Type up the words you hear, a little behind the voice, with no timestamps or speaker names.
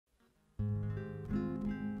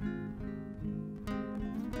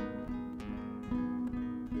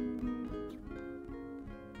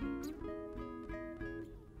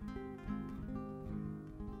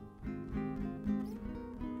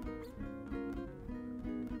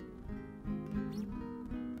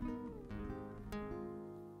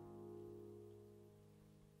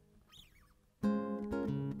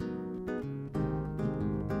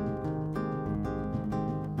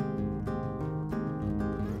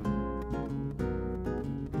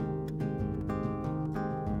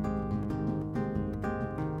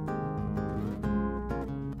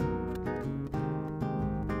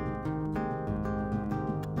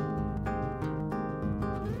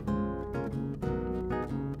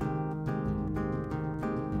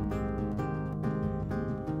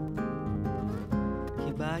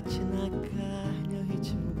bate na carne ao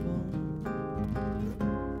ritmo bom,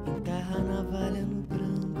 enterra a navalha no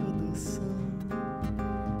branco do som,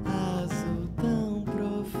 azul tão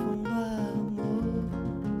profundo amor,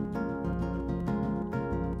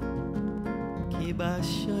 que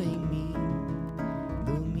baixou em mim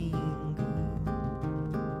domingo.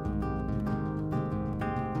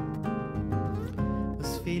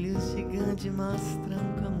 Os filhos de Ghandy mostram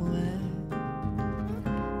como é,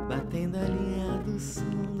 batendo a linha do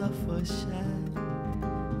som do afoxé,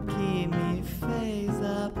 que me fez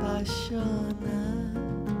apaixonar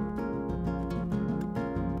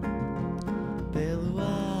pelo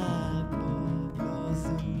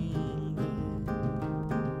agogoso lindo.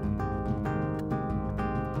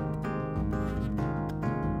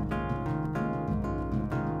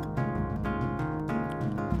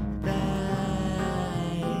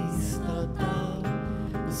 Dez total,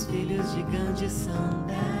 os filhos de Ghandy são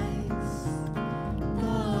 10.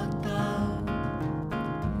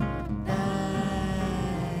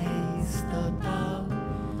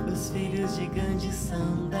 Os filhos de Ghandy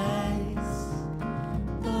são 10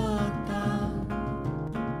 total.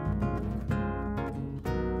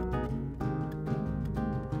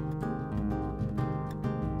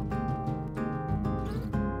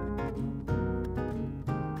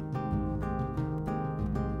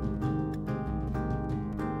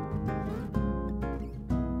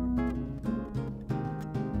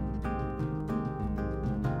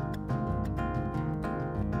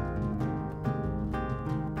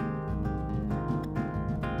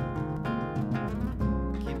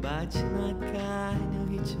 Bate na carne o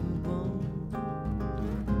ritmo bom,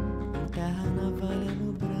 enterra a navalha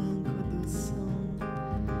no branco do som,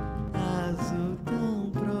 azul tão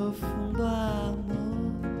profundo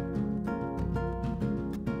amor,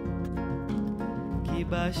 que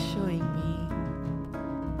baixou em mim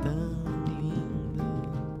tão lindo.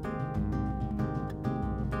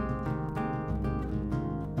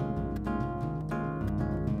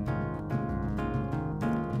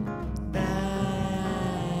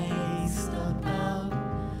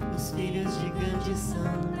 Os filhos de Ghandy são 10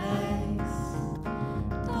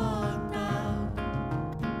 total.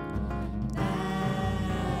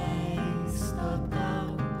 10 total.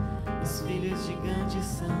 Os filhos de Ghandy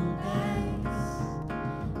são 10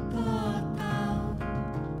 total.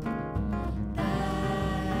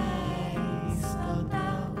 10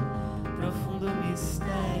 total. Profundo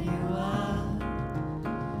mistério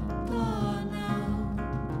atonal.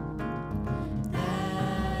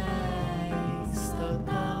 10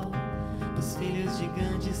 total. Os filhos de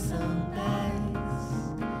Ghandy são 10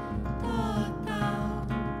 total.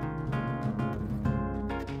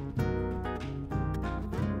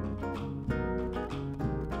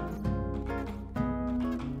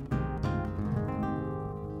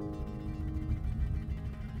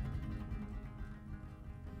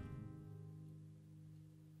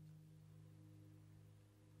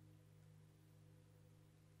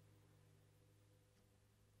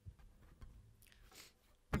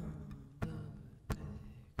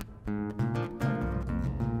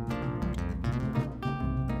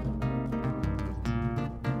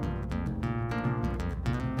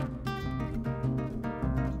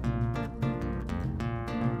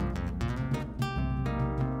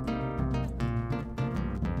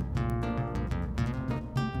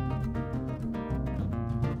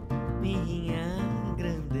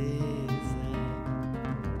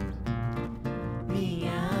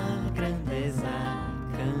 Minha grandeza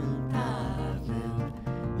cantável,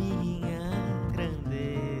 minha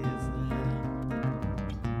grandeza,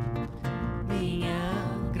 minha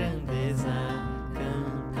grandeza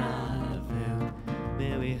cantável,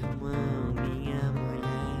 meu irmão, minha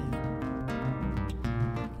mulher,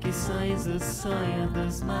 que sonhos o sonho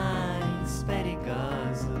dos mais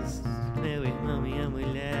perigosos, meu irmão, minha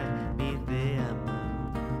mulher, me dê a mão.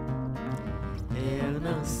 Eu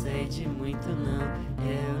não sei de muito não,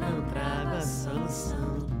 eu não trago a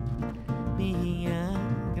solução. Minha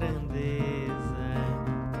grandeza,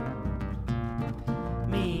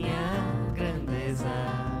 minha grandeza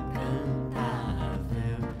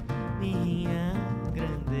cantável, minha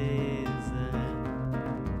grandeza,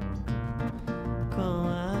 com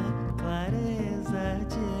a clareza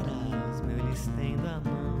de Eras, meu lhe estendo a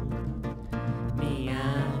mão. Minha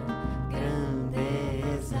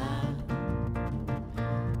grandeza,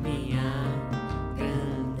 minha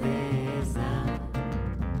grandeza,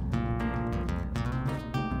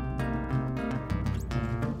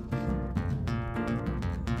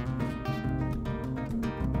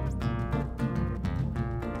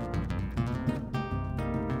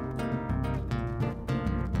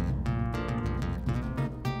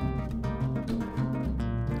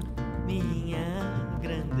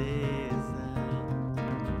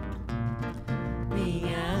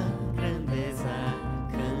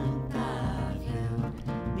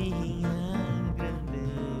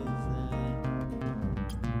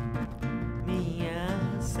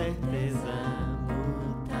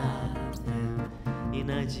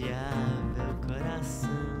 inadiável coração,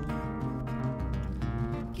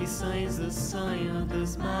 que sonhas o sonho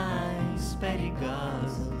dos mais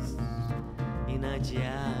perigosos.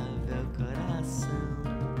 Inadiável coração,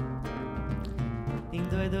 em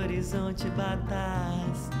doido horizonte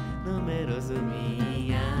batas, numeroso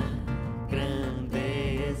minha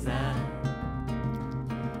grandeza,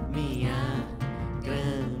 minha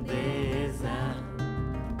grandeza,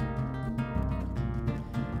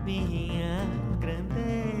 minha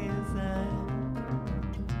grandeza,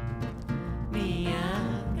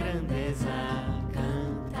 minha grandeza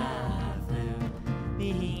cantável,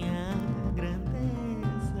 minha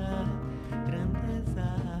grandeza,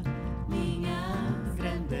 grandeza, minha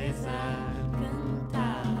grandeza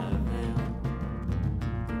cantável.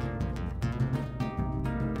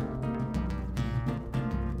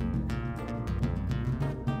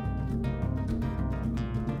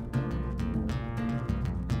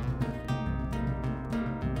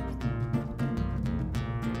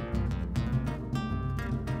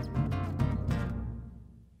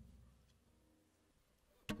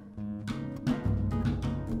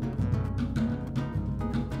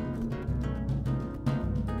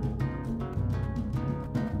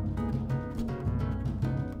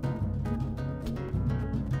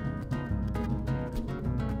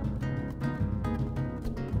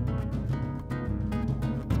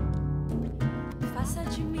 Faça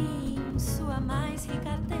de mim sua mais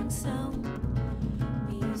rica atenção,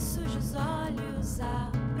 me suje os olhos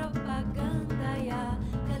a propaganda e a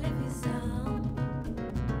televisão.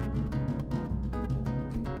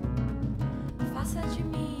 Faça de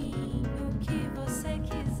mim o que você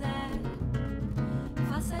quiser,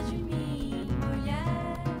 faça de mim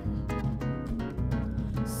mulher.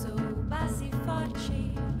 Sou base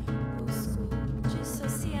forte, busco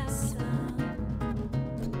dissociação.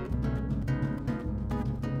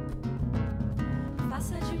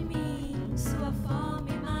 Faça de mim sua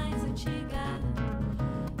fome mais antiga,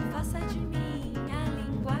 faça de mim a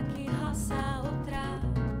língua que roça outra,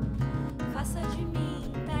 faça de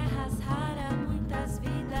mim terras raras, muitas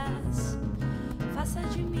vidas, faça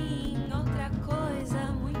de mim outra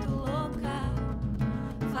coisa muito louca,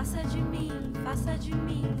 faça de mim, afasta de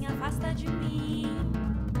mim.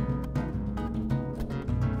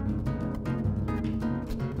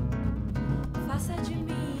 Faça de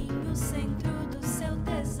mim o centro do seu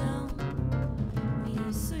tesão,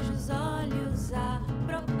 me suje os olhos a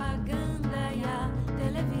propaganda e a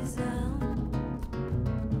televisão.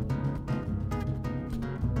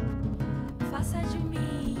 Faça de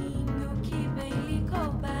mim o que bem lhe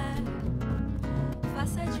couber,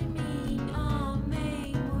 faça de mim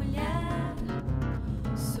homem, mulher.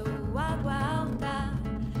 Sou água alta,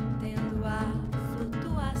 tendo a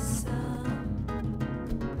flutuação.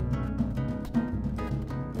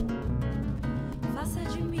 Faça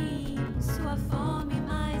de mim sua fome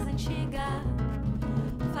mais antiga,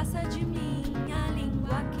 faça de mim a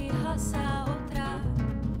língua que roça outra,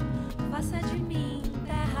 faça de mim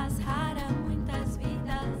terras raras, muitas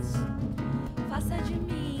vidas, faça de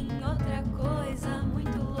mim outra coisa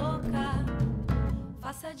muito louca,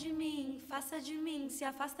 faça de mim, se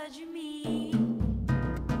afasta de mim.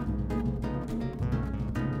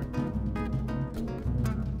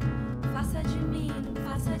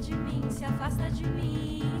 Faça de mim, se afasta de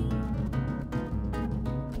mim.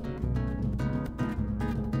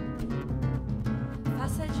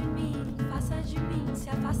 Faça de mim, se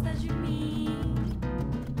afasta de mim.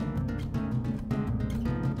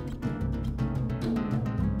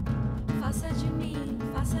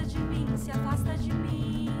 Faça de mim, se afasta de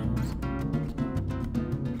mim.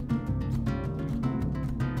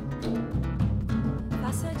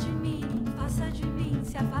 Faça de mim,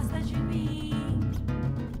 se afasta de mim.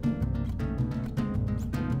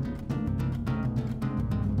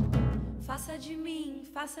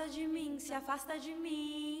 Faça de mim, se afasta de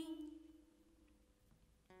mim.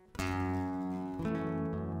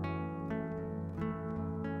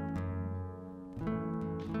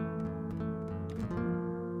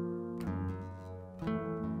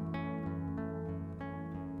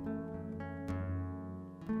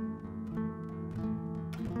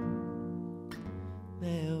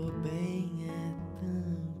 Meu bem é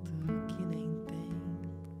tanto que nem tem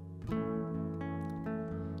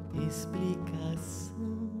explicação.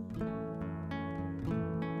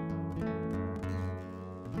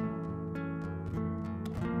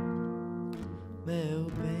 Meu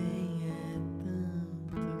bem é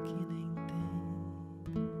tanto que nem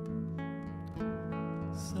tem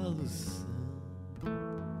solução.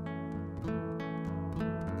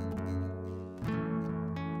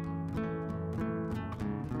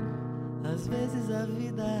 Às vezes a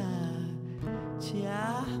vida te te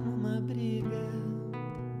arma uma briga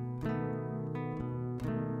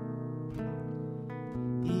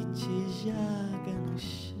e te joga no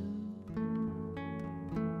chão.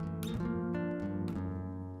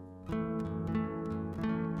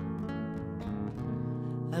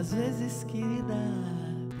 Às vezes, querida,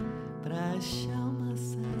 pra achar uma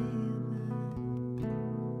saída,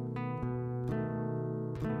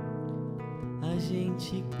 a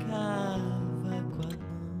gente cava com a mão.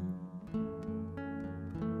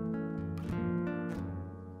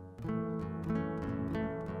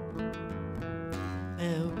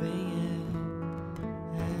 É o bem,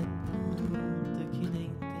 é tanto que nem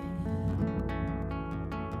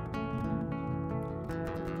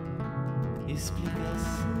tem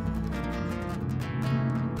explicação.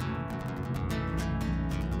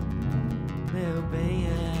 Meu bem, é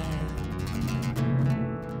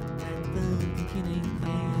tanto que nem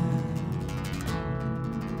tem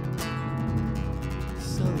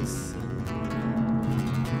solução.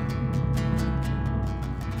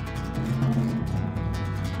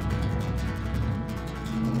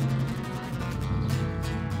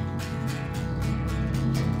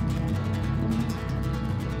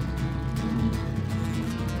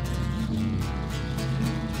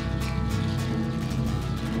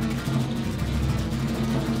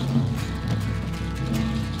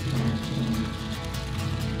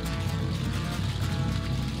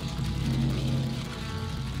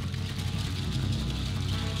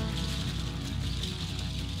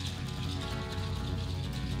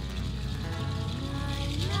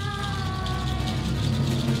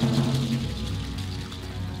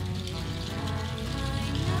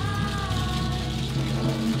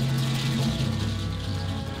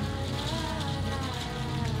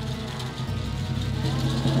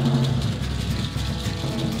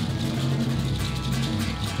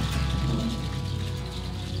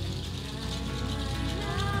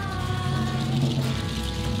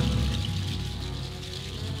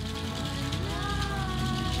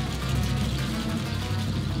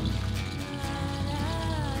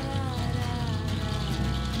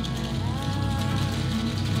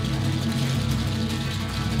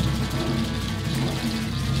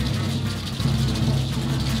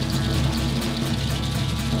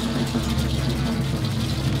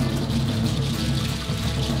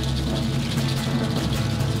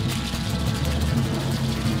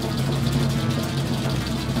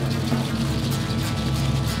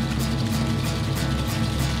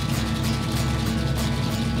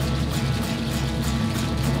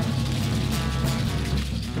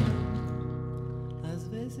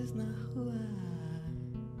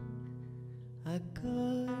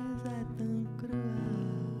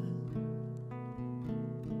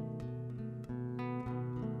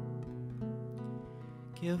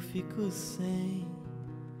 Que eu fico sem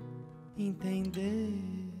entender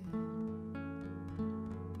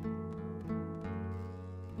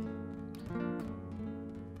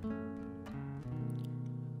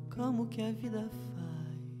como que a vida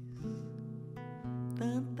faz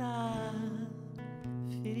tanta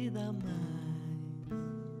ferida a mais,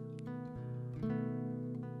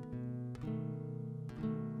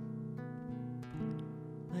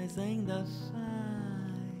 mas ainda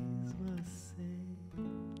faz você.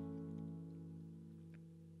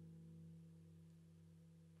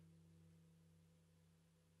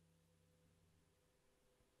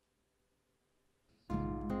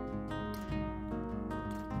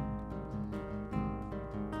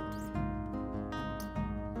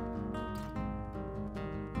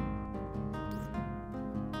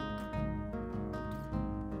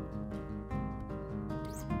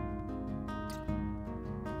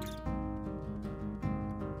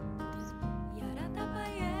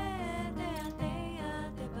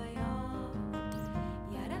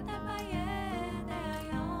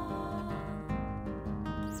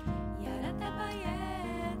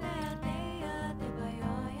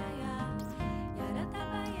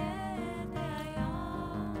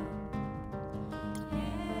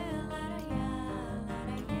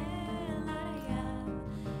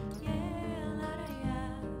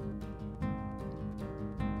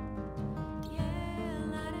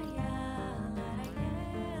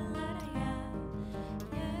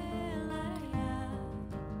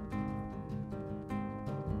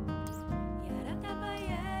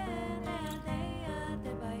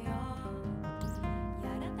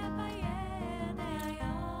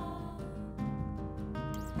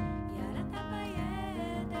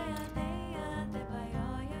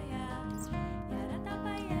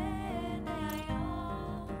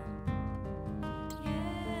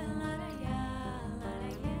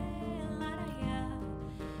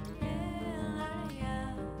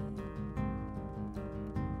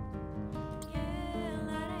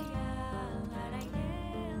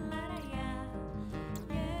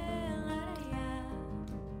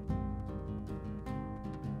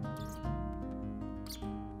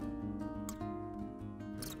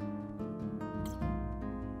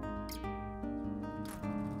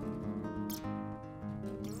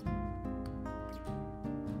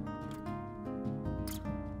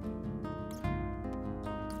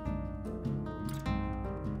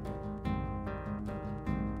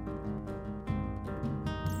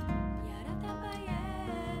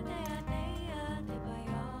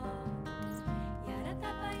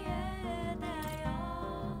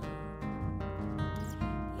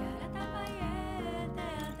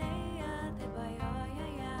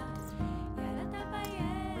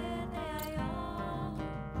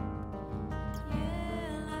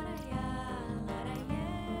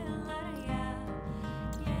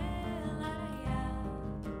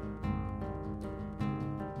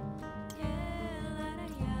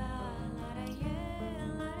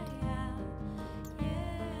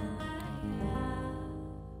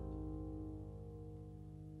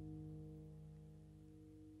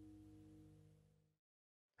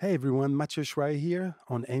 Hey everyone, Mathieu Schreyer here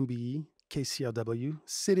on MBE KCRW,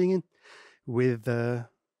 sitting in with the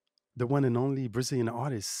one and only Brazilian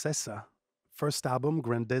artist Sessa. First album,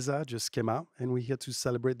 Grandeza, just came out, and we're here to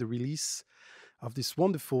celebrate the release of this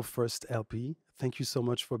wonderful first LP. Thank you so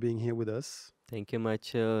much for being here with us. Thank you,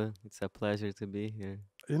 Mathieu. It's a pleasure to be here.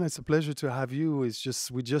 It's a pleasure to have you. We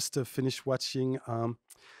just finished watching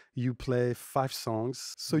you play 5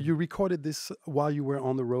 songs. So you recorded this while you were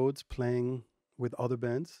on the road playing with other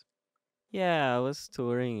bands? Yeah, I was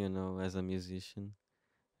touring, as a musician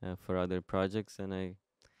for other projects, and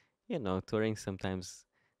touring sometimes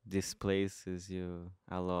displaces you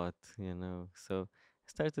a lot, So I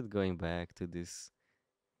started going back to this,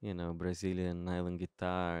 Brazilian nylon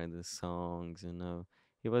guitar, the songs,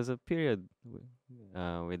 It was a period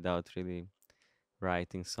without really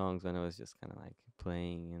writing songs when I was just kind of like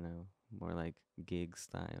playing, more like gig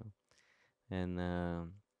style.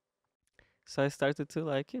 And so I started to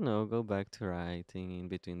like, go back to writing in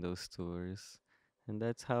between those tours. And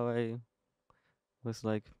that's how I was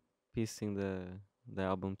like piecing the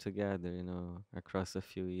album together, across a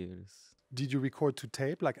few years. Did you record to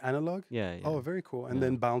tape, like analog? Yeah, yeah. Oh, very cool. And Yeah.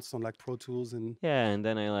 then bounced on like Pro Tools and Yeah, and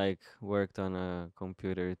then I like worked on a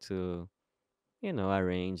computer to,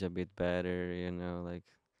 arrange a bit better, like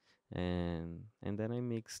and then I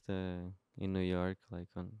mixed in New York like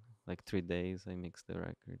on like 3 days I mixed the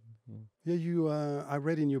record. Yeah. yeah, I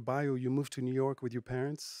read in your bio you moved to New York with your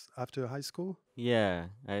parents after high school. Yeah,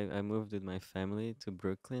 I moved with my family to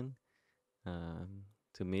Brooklyn,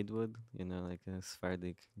 to Midwood, like a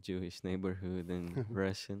Sephardic Jewish neighborhood in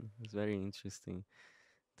Russian. It's very interesting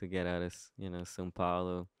to get out of, São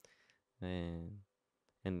Paulo, and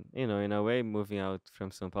in a way, moving out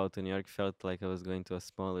from São Paulo to New York felt like I was going to a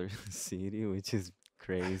smaller city, which is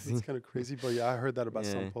crazy. It's kind of crazy, but yeah, I heard that about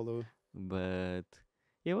Yeah. São Paulo. But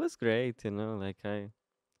it was great, like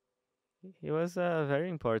it was a very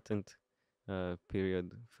important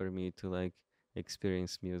period for me to like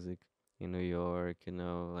experience music in New York,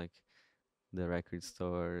 like the record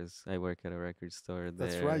stores. I work at a record store there.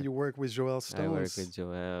 That's right, you work with Joel Stones. I work with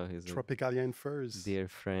Joel. He's Tropicalian Furs. a dear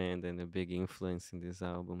friend and a big influence in this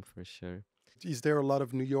album for sure. Is there a lot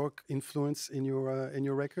of New York influence in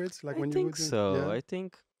your records? Like I when think you so. Yeah? I think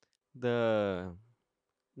the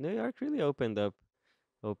New York really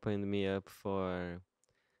opened me up for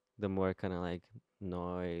the more kind of like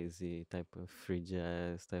noisy type of free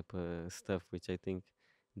jazz type of stuff, which I think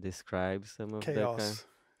describes some of the Chaos.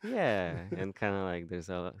 yeah, and kind of like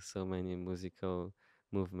there's so many musical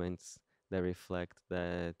movements that reflect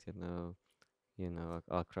that,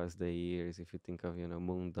 across the years. If you think of,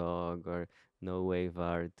 Moondog or no wave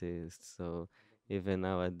artists, so even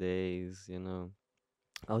nowadays,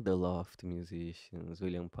 all the loft musicians,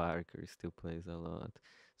 William Parker still plays a lot.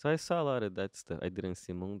 So I saw a lot of that stuff. I didn't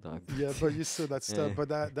see Moondog. Yeah, but you saw that stuff, Yeah. but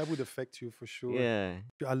that would affect you for sure. Yeah.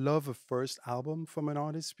 I love a first album from an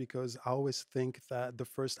artist because I always think that the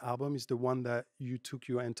first album is the one that you took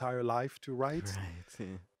your entire life to write. Right.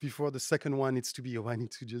 Yeah. Before the second one needs to be, oh, I need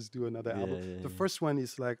to just do another album. Yeah, The yeah. first one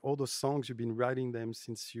is like all those songs you've been writing them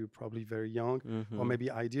since you're probably very young, or Mhm. maybe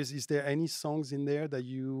ideas. Is there any songs in there that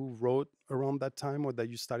you wrote around that time or that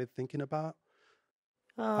you started thinking about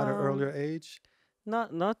at an earlier age?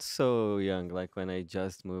 Not so young, like when I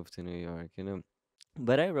just moved to New York,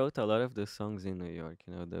 But I wrote a lot of the songs in New York,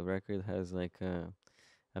 The record has like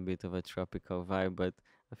a bit of a tropical vibe, but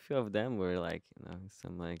a few of them were like,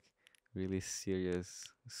 some like really serious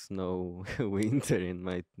snow winter in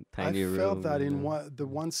my tiny room. I felt that in know. the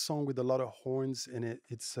one song with a lot of horns in it.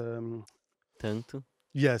 It's Tanto?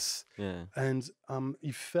 yes, Yeah. and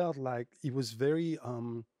it felt like it was very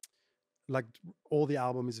like all the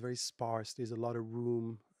album is very sparse. There's a lot of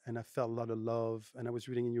room, and I felt a lot of love. And I was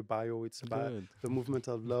reading in your bio, it's about Good. the movement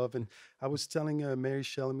of love. And I was telling Mary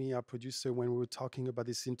Shelmy, our producer, when we were talking about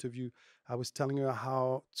this interview, I was telling her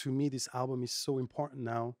how, to me, this album is so important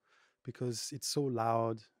now because it's so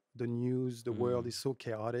loud. The news, the world is so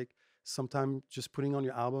chaotic. Sometimes just putting on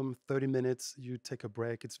your album, 30 minutes, you take a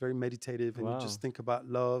break. It's very meditative, and you Wow. just think about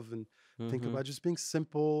love and think Mhm. about just being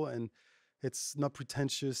simple, and it's not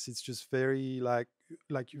pretentious. It's just very like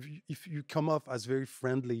if you come off as very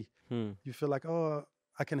friendly, Hmm. you feel like, oh,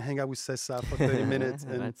 I can hang out with Sessa for 30 minutes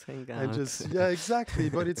and Let's hang out. and just yeah, exactly.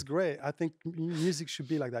 But it's great. I think music should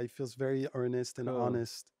be like that. It feels very earnest and Cool.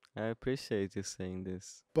 honest. I appreciate you saying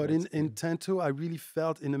this. But That's in good. Tanto, I really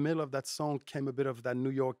felt in the middle of that song came a bit of that New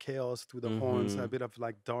York chaos through the horns, a Mhm. bit of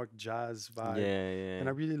like dark jazz vibe. Yeah, And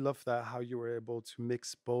I yeah. really love that how you were able to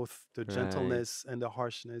mix both the Right. gentleness and the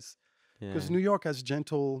harshness. Because Yeah. New York has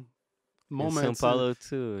gentle In São moments. Paulo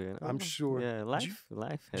too, I'm sure. Yeah, Do you,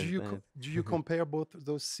 life has that. do you compare both of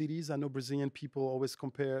those cities? I know Brazilian people always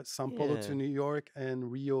compare São Paulo to Yeah, New York and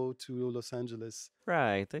Rio to Los Angeles.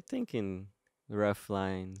 right. I think in rough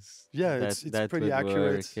lines Yeah, that it's that pretty would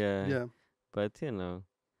accurate. work. Yeah, Yeah. but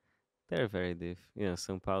they're very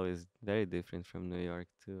São Paulo is very different from New York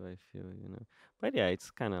too, I feel. But yeah,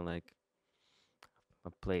 it's kind of like a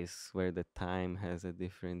place where the time has a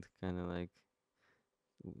different kind of like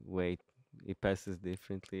way. It passes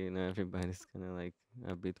differently. Everybody's kind of like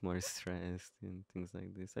a bit more stressed and things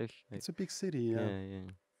like this. It's a big city, yeah. Yeah, yeah.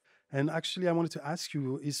 And actually, I wanted to ask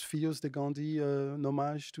you, is Filhos de Ghandy an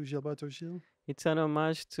homage to Gilberto Gil? It's an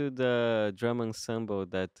homage to the drum ensemble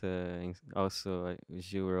that also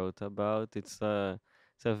Gil wrote about. It's a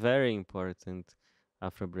very important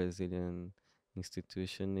Afro-Brazilian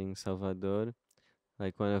institution in Salvador,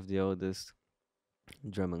 like one of the oldest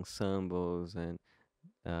drum ensembles, and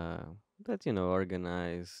uh, that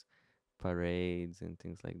organize parades and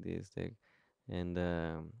things like this. And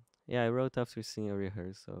yeah, I wrote after seeing a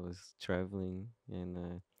rehearsal. I was traveling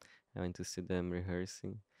and I went to see them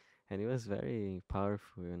rehearsing, and it was very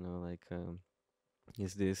powerful. Like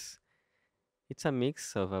is this? It's a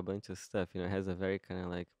mix of a bunch of stuff. It has a very kind of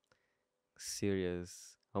like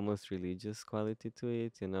serious, almost religious quality to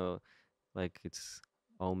it. Like it's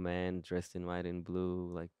all men dressed in white and blue,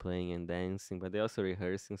 like playing and dancing, but they're also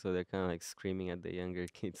rehearsing, so they're kind of like screaming at the younger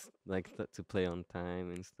kids, like to play on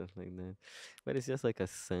time and stuff like that. But it's just like a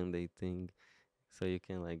Sunday thing, so you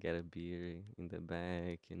can like get a beer in the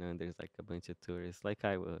back, and there's like a bunch of tourists, like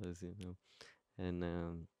I was, and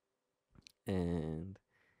and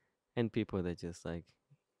and people that just like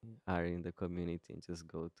are in the community and just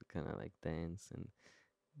go to kind of like dance and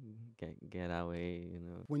get away.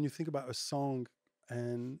 When you think about a song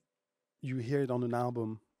and you hear it on an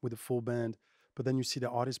album with a full band, but then you see the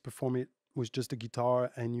artist perform it with just a guitar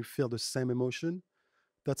and you feel the same emotion,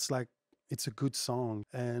 that's like it's a good song.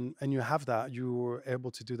 And you have that. You were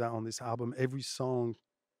able to do that on this album. Every song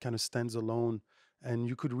kind of stands alone. And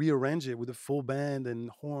you could rearrange it with a full band and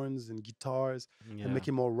horns and guitars and Yeah, make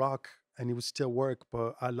it more rock and it would still work.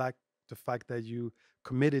 But I like the fact that you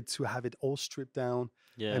committed to have it all stripped down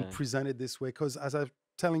and yeah, presented this way. Because as I was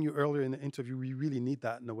telling you earlier in the interview, we really need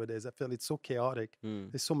that nowadays. I feel it's so chaotic.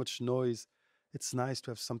 mm, There's so much noise. It's nice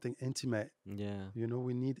to have something intimate. yeah,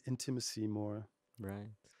 We need intimacy more.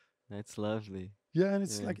 right. That's lovely. Yeah, and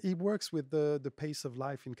it's Yeah. like it works with the pace of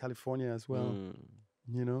life in California as well.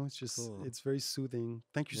 Mm, It's just cool. it's very soothing.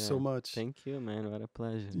 Thank you so Yeah. much. Thank you, man. What a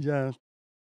pleasure. Yeah,